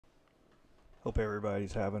Hope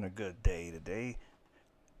everybody's having a good day today.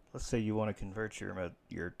 Let's say you want to convert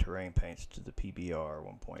your terrain paints to the PBR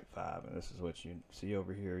 1.5, and this is what you see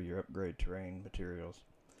over here, your upgrade terrain materials.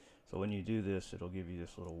 So when you do this, it'll give you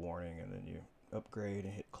this little warning, and then you upgrade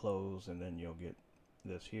and hit close, and then you'll get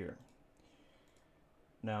this here.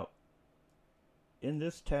 Now, in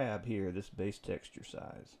this tab here, this base texture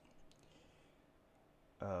size,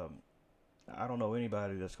 I don't know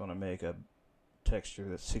anybody that's going to make a texture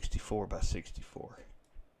that's 64 by 64.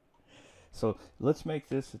 So let's make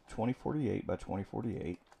this a 2048 by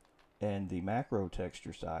 2048, and the macro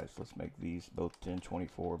texture size, let's make these both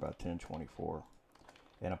 1024 by 1024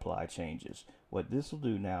 and apply changes. What this will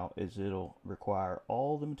do now is it'll require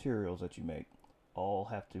all the materials that you make all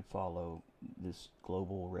have to follow this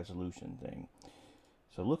global resolution thing.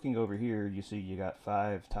 So looking over here, you see you got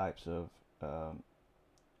 5 types of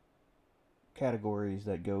categories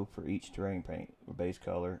that go for each terrain paint: base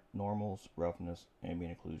color, normals, roughness,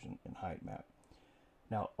 ambient occlusion, and height map.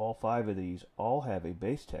 Now all 5 of these all have a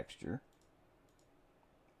base texture,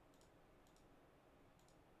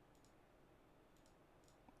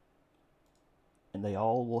 and they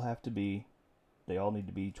all need to be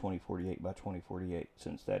 2048 by 2048,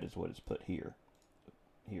 since that is what is put here.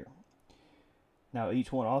 Now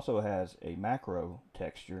each one also has a macro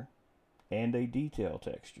texture and a detail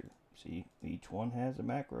texture. See, each one has a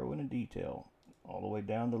macro and a detail all the way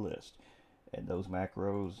down the list, and those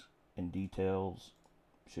macros and details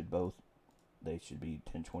should be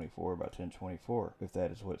 1024 by 1024 if that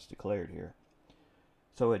is what's declared here.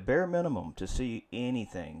 So at bare minimum, to see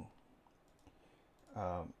anything,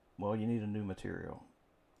 well, you need a new material.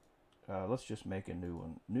 Let's just make a new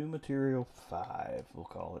one. New material 5, we'll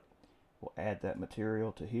call it. We'll add that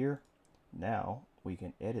material to here. Now we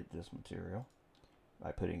can edit this material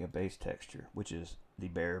by putting a base texture, which is the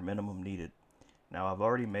bare minimum needed. Now I've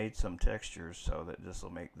already made some textures so that this will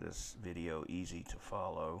make this video easy to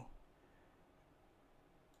follow.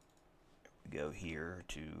 Go here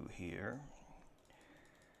to here.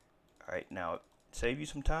 Alright, now save you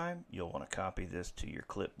some time, you'll want to copy this to your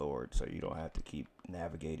clipboard so you don't have to keep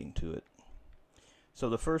navigating to it. So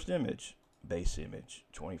the first image, base image,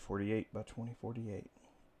 2048 by 2048.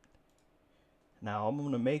 Now I'm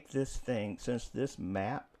going to make this thing, since this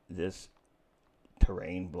map, this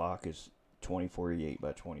terrain block is 2048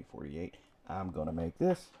 by 2048, I'm going to make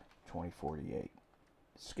this 2048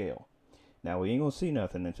 scale. Now we ain't going to see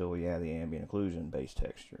nothing until we add the ambient occlusion base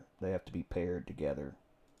texture. They have to be paired together.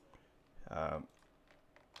 I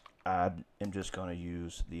am just going to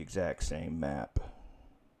use the exact same map.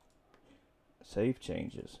 Save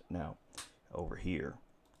changes. Now over here,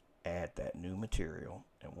 add that new material,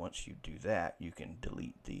 and once you do that, you can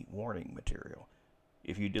delete the warning material.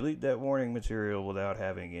 If you delete that warning material without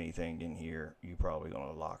having anything in here, you're probably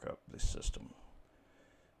going to lock up the system,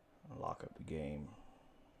 lock up the game.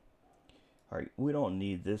 Alright, we don't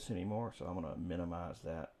need this anymore, so I'm going to minimize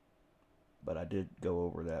that, but I did go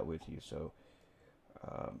over that with you. So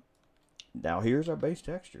now here's our base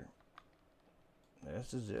texture.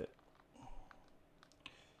 This is it.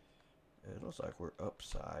 It looks like we're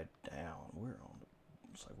upside down.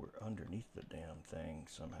 Looks like we're underneath the damn thing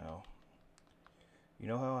somehow. You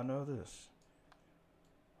know how I know this?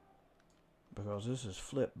 Because this is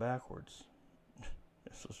flipped backwards.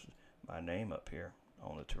 This is my name up here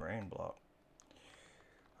on the terrain block.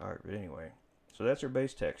 Alright, but anyway, so that's our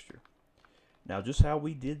base texture. Now just how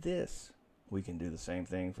we did this, we can do the same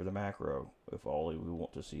thing for the macro. If all we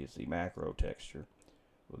want to see is the macro texture,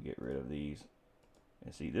 we'll get rid of these.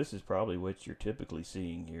 And see, this is probably what you're typically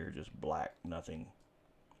seeing here, just black, nothing.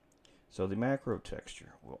 So the macro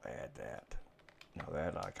texture, we'll add that. Now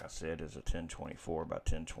that, like I said, is a 1024 by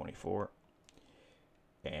 1024.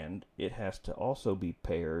 And it has to also be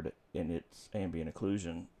paired in its ambient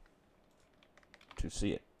occlusion to see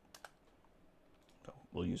it. So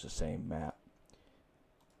we'll use the same map.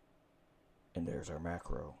 And there's our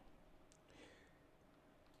macro.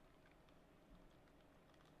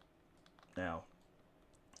 Now,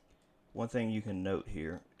 one thing you can note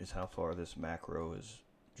here is how far this macro is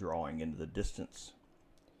drawing into the distance.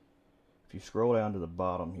 If you scroll down to the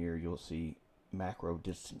bottom here, you'll see macro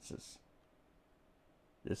distances.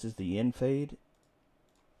 This is the end fade.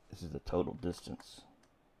 This is the total distance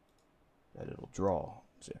that it'll draw.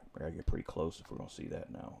 See, I gotta get pretty close if we're gonna see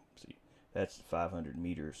that now. See, that's 500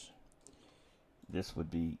 meters. This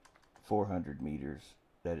would be 400 meters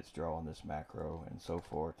that it's drawing this macro, and so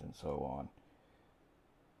forth and so on.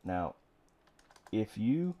 Now, if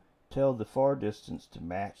you tell the far distance to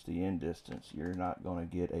match the end distance, you're not going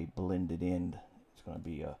to get a blended end. It's going to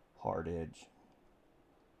be a hard edge.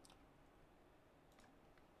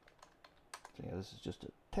 So yeah, this is just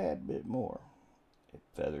a tad bit more. It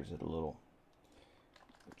feathers it a little.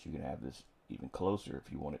 But you can have this even closer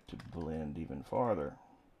if you want it to blend even farther.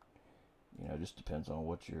 You know, it just depends on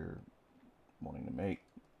what you're wanting to make.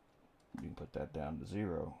 You can put that down to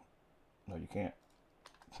 0. No, you can't.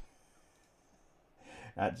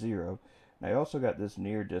 Not 0. Now you also got this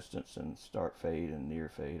near distance and start fade and near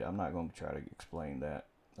fade. I'm not going to try to explain that.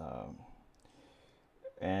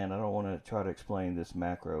 And I don't want to try to explain this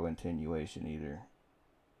macro attenuation either.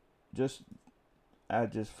 I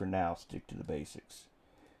just for now stick to the basics.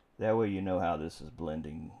 That way you know how this is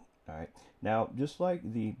blending. Alright. Now, just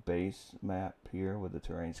like the base map here with the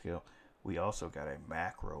terrain scale, we also got a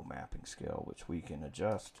macro mapping scale, which we can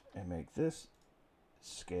adjust and make this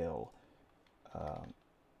scale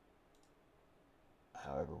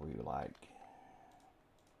however we like.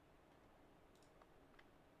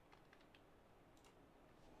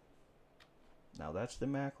 Now that's the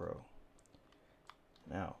macro.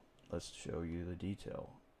 Now let's show you the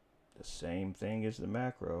detail. The same thing as the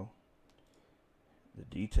macro. The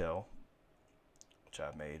detail, which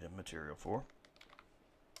I made a material for,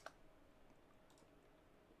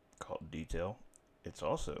 called detail. It's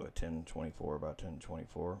also a 1024 by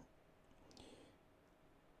 1024.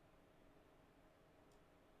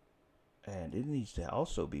 And it needs to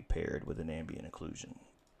also be paired with an ambient occlusion.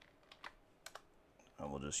 And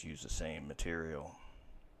we'll just use the same material.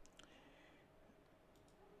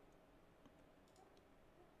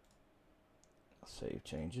 Save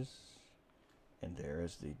changes. And there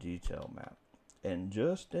is the detail map. And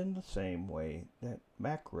just in the same way that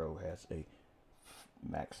macro has a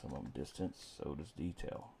maximum distance, so does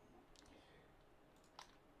detail.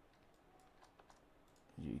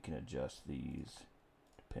 You can adjust these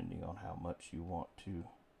depending on how much you want to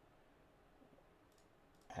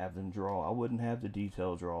have them draw. I wouldn't have the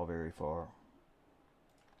detail draw very far.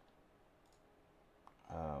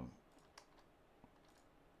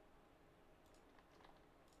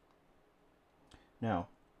 Now,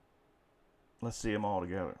 let's see them all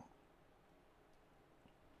together.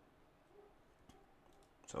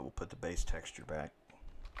 So we'll put the base texture back.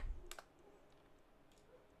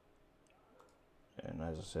 And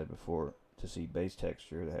as I said before, to see base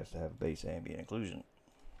texture, it has to have base ambient occlusion.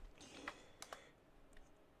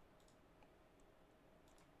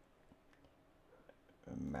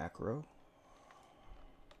 Macro.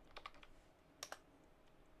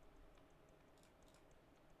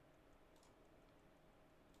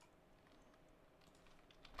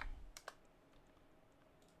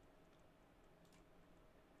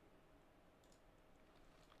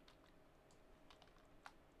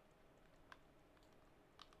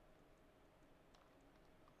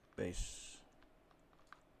 Base.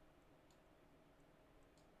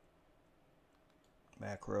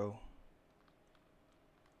 Macro.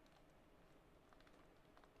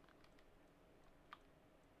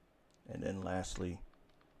 And then lastly,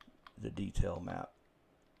 the detail map.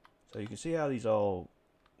 So you can see how these all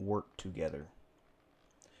work together.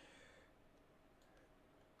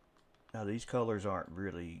 Now these colors aren't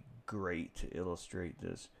really great to illustrate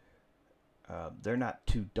this. They're not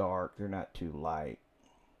too dark, they're not too light,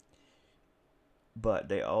 but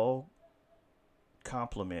they all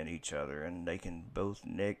complement each other, and they can both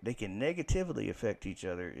negatively affect each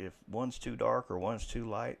other if one's too dark or one's too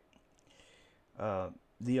light.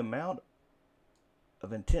 The amount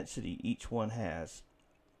of intensity each one has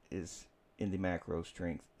is in the macro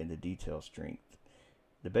strength and the detail strength.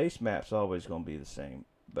 The base map's always going to be the same,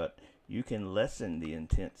 but you can lessen the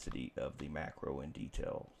intensity of the macro and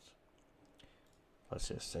details. Let's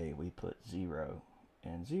just say we put 0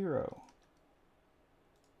 and 0.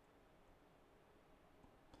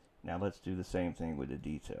 Now let's do the same thing with the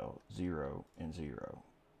detail, 0 and 0.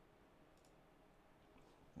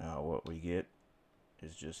 Now what we get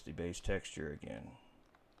is just the base texture again.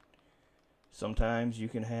 Sometimes you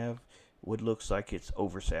can have what looks like it's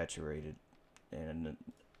oversaturated, and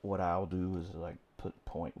what I'll do is like put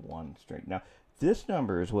 0.1 straight. Now this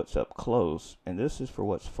number is what's up close, and this is for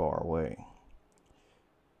what's far away.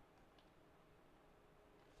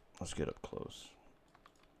 Let's get up close.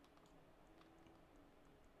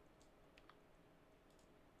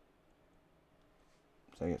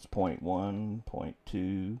 So it's 0.1,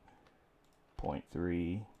 0.2,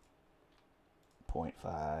 0.3,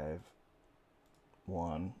 0.5,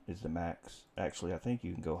 1 is the max. Actually, I think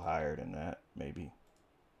you can go higher than that, maybe.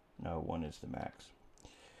 No, 1 is the max.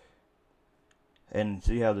 And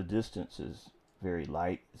see how the distance is very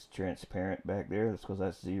light. It's transparent back there. That's because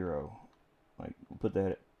that's 0. Like, put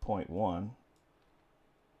that at 0.1.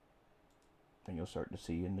 And you'll start to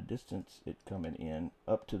see in the distance it coming in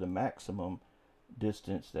up to the maximum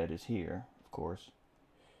distance that is here. Of of course.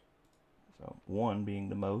 So 1 being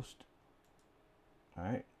the most.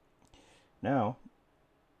 Alright. Now,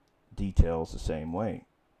 details the same way.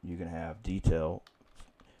 You can have detail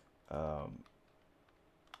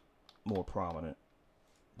more prominent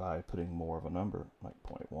by putting more of a number, like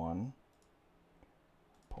 0.1,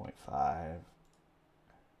 0.5,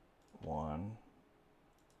 1.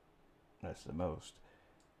 That's the most.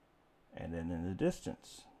 And then in the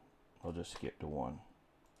distance, I'll just skip to 1.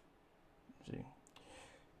 See?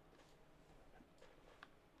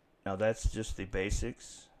 Now that's just the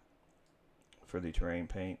basics for the terrain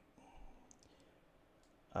paint.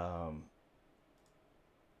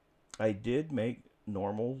 I did make a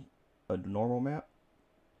normal map,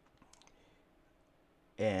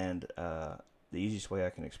 and the easiest way I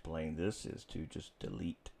can explain this is to just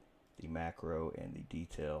delete the macro and the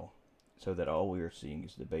detail, so that all we are seeing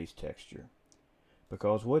is the base texture.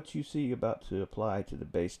 Because what you see about to apply to the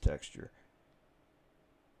base texture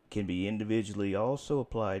can be individually also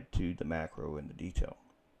applied to the macro and the detail.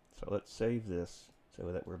 So let's save this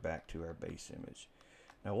so that we're back to our base image.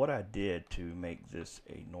 Now what I did to make this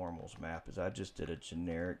a normals map is I just did a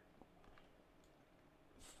generic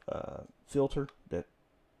filter that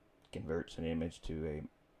converts an image to a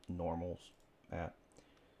normals map.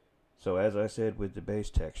 So as I said with the base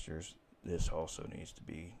textures, this also needs to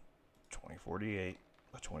be 2048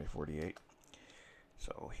 by 2048.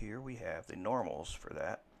 So here we have the normals for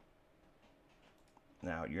that.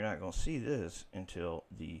 Now you're not going to see this until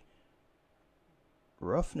the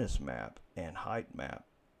roughness map and height map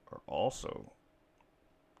are also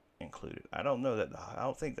included. I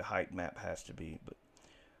don't think the height map has to be, but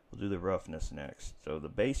we'll do the roughness next. So the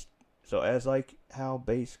base, so as like how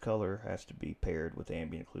base color has to be paired with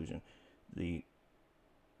ambient occlusion, the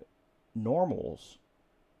normals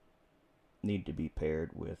need to be paired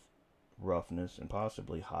with roughness and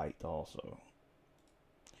possibly height also.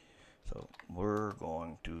 So we're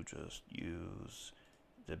going to just use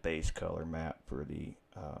the base color map for the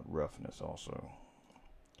roughness also.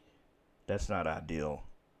 That's not ideal,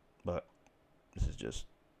 but this is just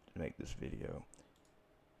to make this video.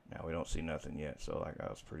 Now we don't see nothing yet, so like I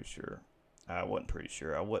was pretty sure. I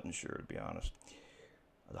wasn't sure, to be honest.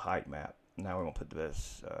 The height map. Now we're going to put the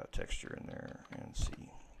best texture in there and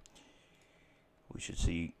see. We should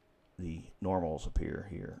see the normals appear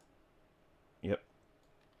here. Yep.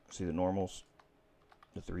 See the normals?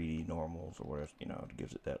 The 3D normals, or whatever, you know, it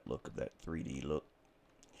gives it that look of that 3D look.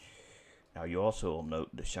 Now you also will note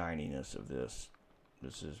the shininess of this.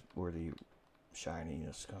 This is where the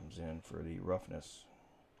shininess comes in for the roughness.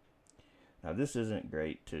 Now this isn't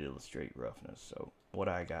great to illustrate roughness, so what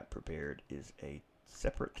I got prepared is a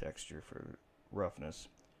separate texture for roughness.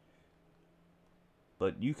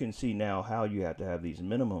 But you can see now how you have to have these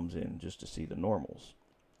minimums in just to see the normals.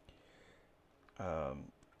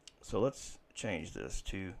 So let's change this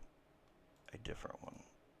to a different one.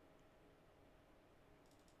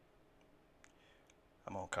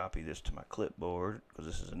 I'm going to copy this to my clipboard because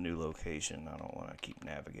this is a new location. I don't want to keep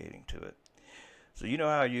navigating to it. So you know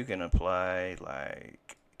how you can apply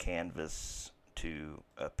like canvas to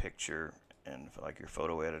a picture and like your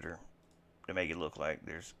photo editor to make it look like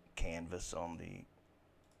there's canvas on the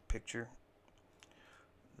picture?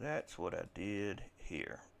 That's what I did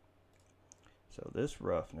here. So this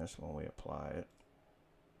roughness, when we apply it,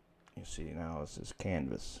 you see now this is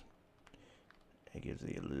canvas. It gives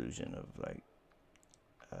the illusion of like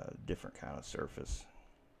a different kind of surface.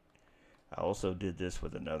 I also did this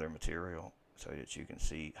with another material so that you can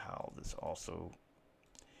see how this also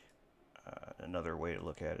another way to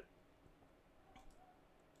look at it.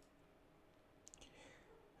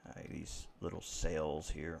 These little sails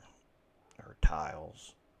here are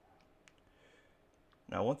tiles.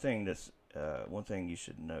 Now one thing you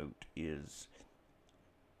should note is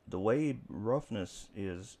the way roughness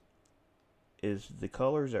is the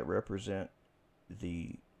colors that represent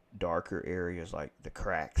the darker areas like the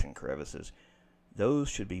cracks and crevices, those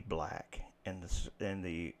should be black, and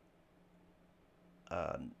the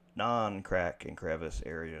non-crack and crevice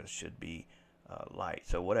areas should be light.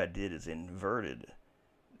 So what I did is inverted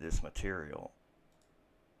this material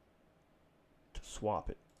to swap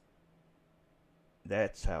it.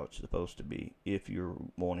 That's how it's supposed to be if you're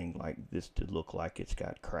wanting like this to look like it's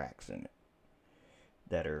got cracks in it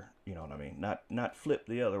that are, you know what I mean, not flip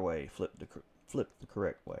the other way, flip the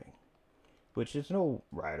correct way, which is no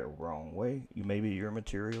right or wrong way. Maybe your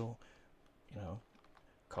material, you know,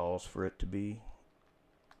 calls for it to be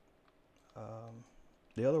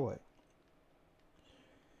the other way.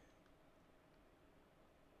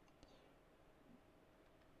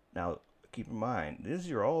 Now keep in mind,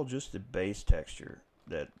 these are all just the base texture.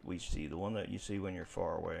 that we see, the one that you see when you're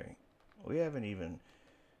far away. We haven't even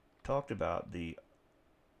talked about the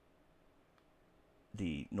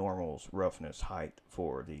normals, roughness, height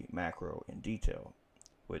for the macro in detail,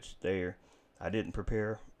 which there I didn't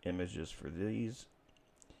prepare images for these,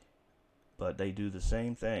 but they do the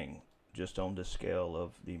same thing, just on the scale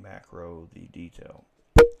of the macro, the detail,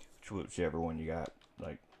 whichever one you got.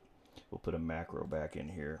 Like, we'll put a macro back in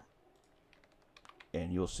here,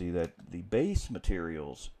 and you'll see that the base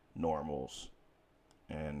materials normals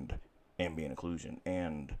and ambient occlusion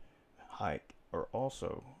and height are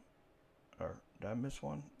also, or did I miss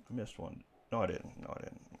one? I missed one. No, I didn't.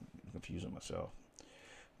 I'm confusing myself.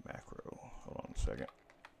 Macro. Hold on a second.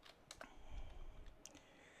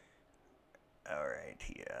 Alright,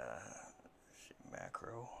 yeah.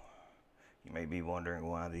 Macro. You may be wondering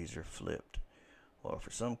why these are flipped. Well, for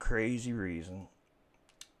some crazy reason,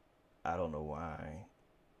 I don't know why,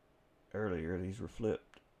 earlier these were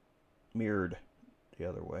flipped, mirrored the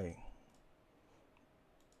other way.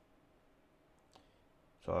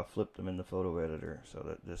 So I flipped them in the photo editor so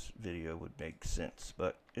that this video would make sense,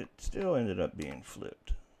 but it still ended up being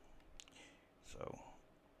flipped. So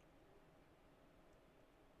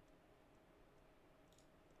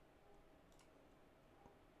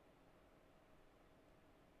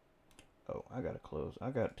oh, I gotta close.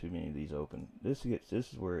 I got too many of these open. This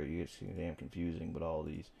is where it gets damn confusing with all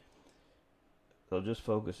these. So just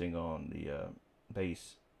focusing on the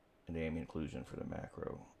base and the ambient occlusion for the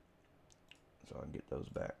macro, so I can get those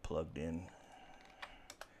back plugged in.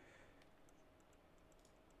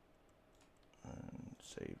 And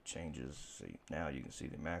save changes. See, now you can see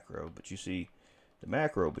the macro, but you see the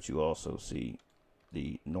macro, but you also see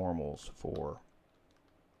the normals for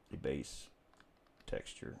the base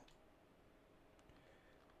texture.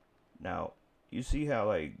 Now, you see how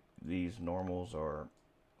like these normals are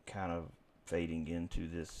kind of fading into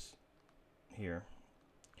this here.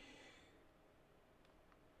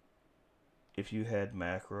 If you had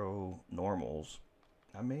macro normals,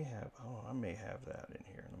 I may have that in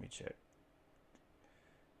here. Let me check.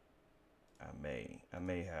 I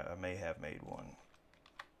may have made one.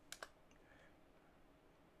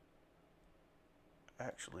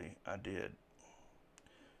 Actually, I did.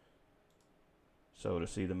 So to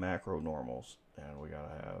see the macro normals, then we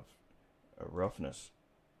gotta have a roughness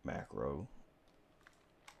macro,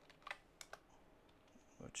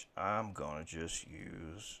 which I'm gonna just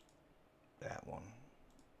use that one.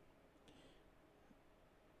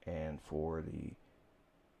 And for the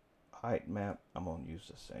height map, I'm gonna use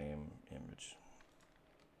the same image.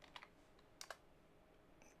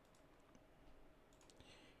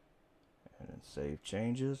 And then save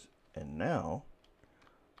changes, and now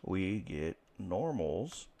we get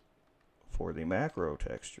normals for the macro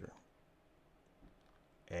texture,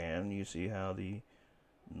 and you see how the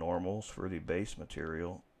normals for the base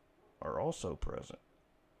material are also present.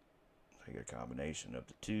 So you get a combination of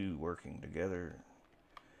the two working together.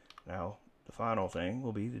 Now the final thing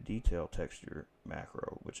will be the detail texture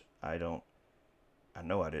macro, which I know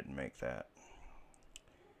I didn't make that,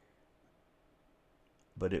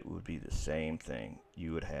 but it would be the same thing.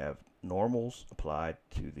 You would have normals applied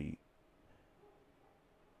to the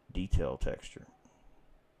detail texture,